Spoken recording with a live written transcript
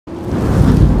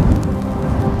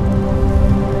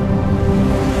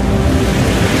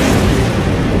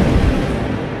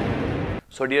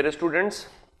So dear students,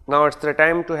 now it's the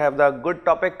time to have the good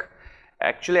topic.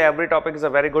 Actually every topic is a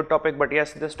very good topic, but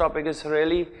yes, this topic is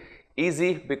really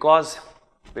easy because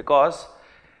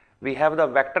we have the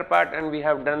vector part and we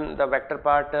have done the vector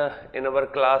part in our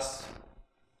class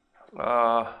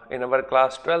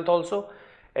 12th also,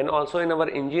 and also in our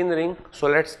engineering. So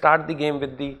let's start the game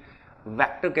with the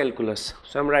vector calculus.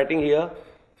 So I'm writing here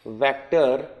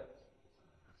vector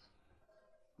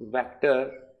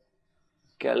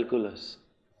calculus.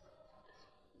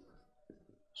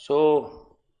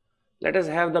 So let us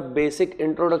have the basic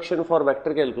introduction for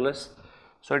vector calculus.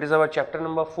 So it is our chapter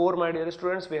number 4, my dear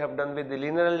students. We have done with the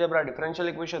linear algebra, differential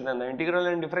equation, then the integral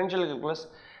and differential calculus,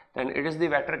 then it is the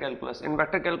vector calculus. In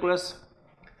vector calculus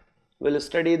we'll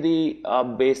study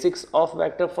the basics of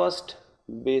vector first,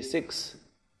 basics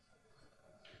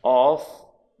of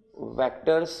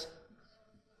vectors,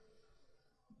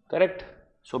 correct?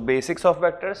 So basics of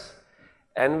vectors,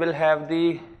 and we'll have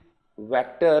the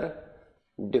vector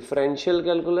differential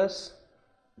calculus,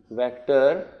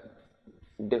 vector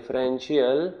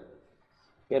differential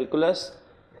calculus,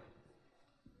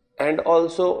 and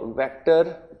also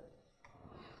vector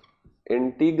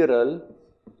integral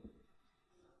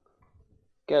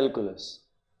calculus.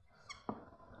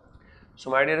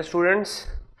 So my dear students,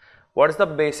 what is the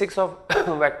basics of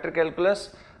vector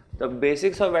calculus? The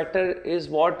basics of vector is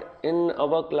what in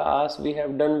our class we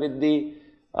have done with the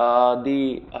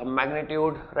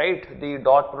magnitude, right? The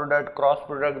dot product, cross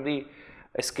product, the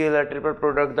scalar, triple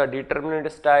product, the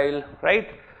determinant style, right?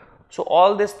 So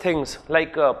all these things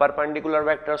like perpendicular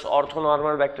vectors,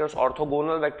 orthonormal vectors,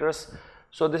 orthogonal vectors.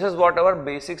 So this is what our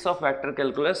basics of vector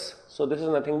calculus. So this is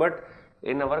nothing but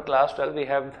in our class 12 we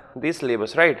have these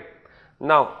syllabus, right?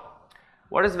 Now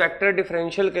what is vector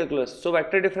differential calculus? So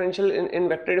vector differential, in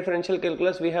vector differential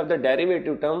calculus we have the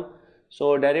derivative term.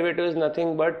 So derivative is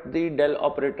nothing but the del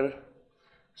operator.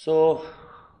 So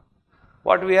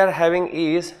what we are having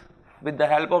is, with the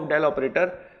help of del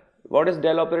operator, what is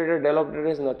del operator? Del operator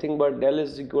is nothing but del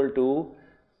is equal to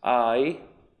I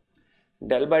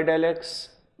del by del x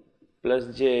plus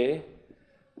j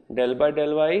del by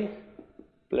del y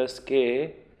plus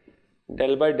k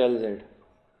del by del z.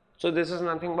 So this is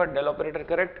nothing but del operator,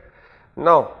 correct?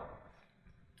 Now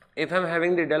if I am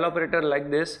having the del operator like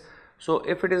this, so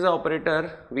if it is an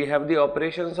operator, we have the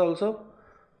operations also.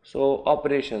 So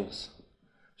operations.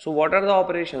 So what are the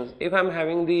operations? If I am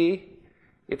having the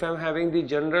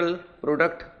general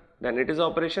product, then it is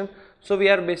operation. So we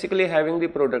are basically having the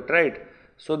product, right?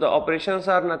 So the operations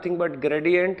are nothing but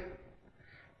gradient,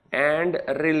 and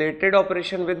related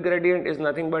operation with gradient is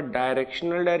nothing but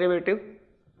directional derivative.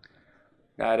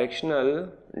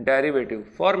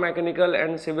 For mechanical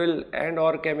and civil and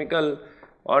or chemical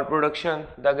or production,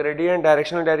 the gradient,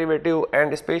 directional derivative,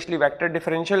 and especially vector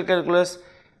differential calculus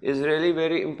is really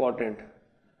very important.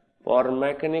 For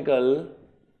mechanical,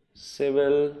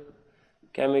 civil,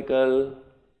 chemical,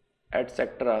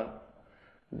 etc.,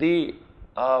 the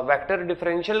vector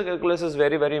differential calculus is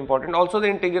very, very important. Also the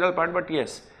integral part, but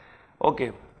yes,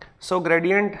 okay. So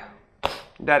gradient,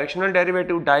 directional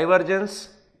derivative, divergence.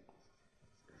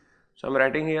 So I am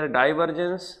writing here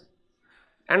divergence,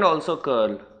 and also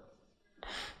curl.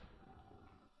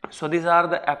 So these are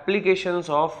the applications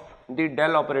of the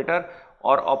del operator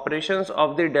or operations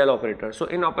of the del operator. So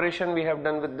in operation we have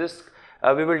done with this,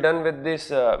 we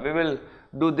will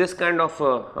do this kind of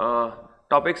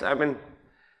topics. I mean,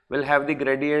 we'll have the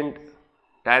gradient,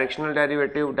 directional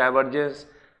derivative, divergence,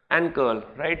 and curl,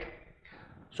 right?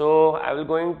 So I will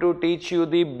going to teach you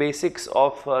the basics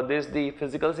of this, the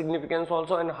physical significance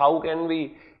also, and how can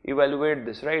we evaluate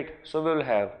this, right? So we will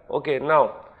have, okay,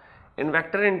 now in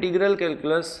vector integral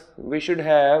calculus we should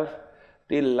have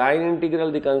the line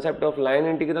integral, the concept of line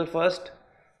integral first,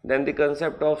 then the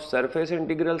concept of surface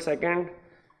integral second,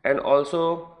 and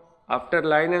also after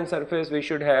line and surface we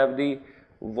should have the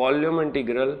volume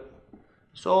integral.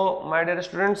 So my dear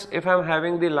students, if I am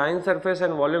having the line, surface,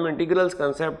 and volume integrals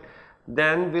concept,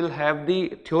 then we'll have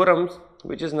the theorems,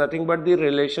 which is nothing but the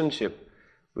relationship,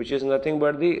 the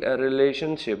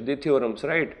theorems,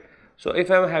 right? So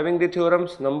if I am having the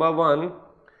theorems, number 1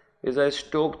 is a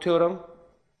Stokes theorem.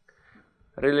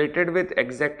 Related with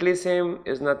exactly same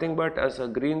is nothing but as a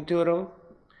Green theorem.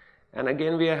 And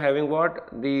again we are having what?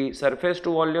 The surface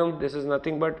to volume, this is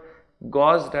nothing but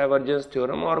Gauss divergence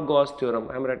theorem or Gauss theorem.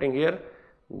 I am writing here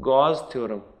Gauss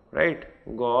theorem, right?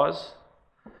 Gauss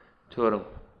theorem.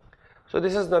 So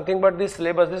this is nothing but the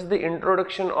syllabus. This is the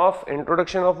introduction of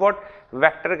what?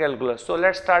 Vector calculus. So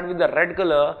let's start with the red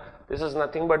color. This is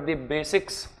nothing but the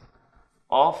basics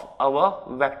of our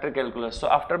vector calculus. So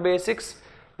after basics,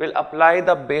 we'll apply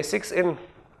the basics in,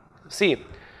 see,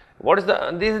 what is the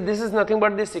this is nothing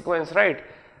but the sequence, right?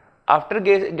 After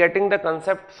getting the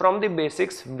concept from the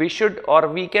basics, we should, or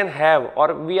we can have,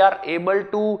 or we are able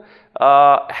to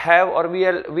have, or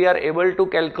we are able to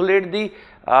calculate the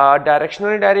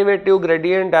directional derivative,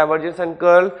 gradient, divergence and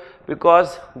curl,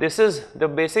 because this is the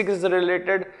basic is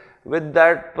related with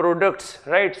that products,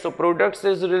 right? So products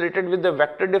is related with the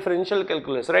vector differential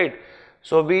calculus, right?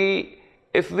 So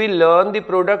if we learn the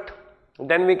product,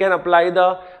 then we can apply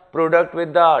the product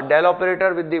with the del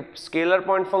operator with the scalar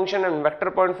point function and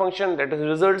vector point function, that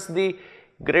results the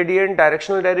gradient,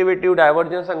 directional derivative,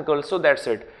 divergence and curl. So that's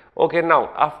it. Okay,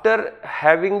 now after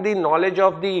having the knowledge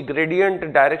of the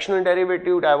gradient, directional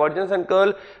derivative, divergence and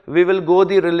curl, we will go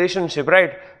the relationship,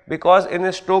 right? Because in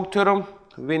a Stokes theorem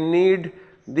we need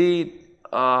the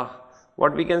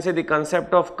what we can say, the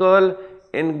concept of curl.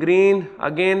 In Green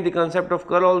again the concept of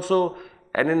curl also,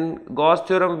 and in Gauss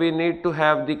theorem we need to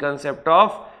have the concept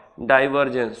of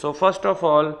divergence. So first of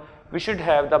all we should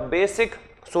have the basic,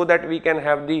 so that we can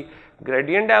have the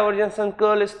gradient, divergence and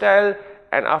curl style,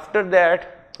 and after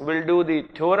that we'll do the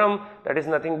theorem, that is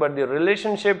nothing but the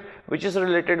relationship which is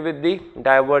related with the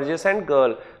divergence and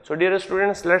curl. So dear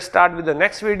students, let's start with the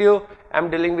next video.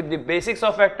 I'm dealing with the basics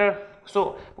of vector.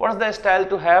 So what is the style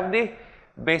to have the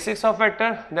basics of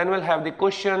vector? Then we'll have the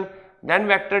question, then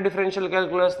vector differential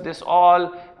calculus, this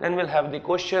all, then we'll have the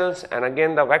questions, and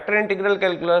again the vector integral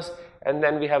calculus, and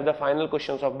then we have the final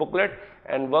questions of booklet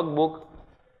and workbook,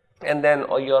 and then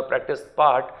your practice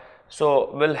part.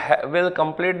 So we'll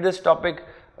complete this topic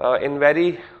in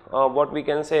very what we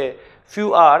can say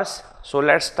few hours. So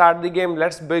let's start the game,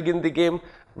 let's begin the game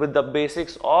with the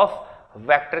basics of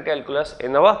vector calculus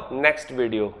in our next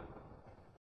video.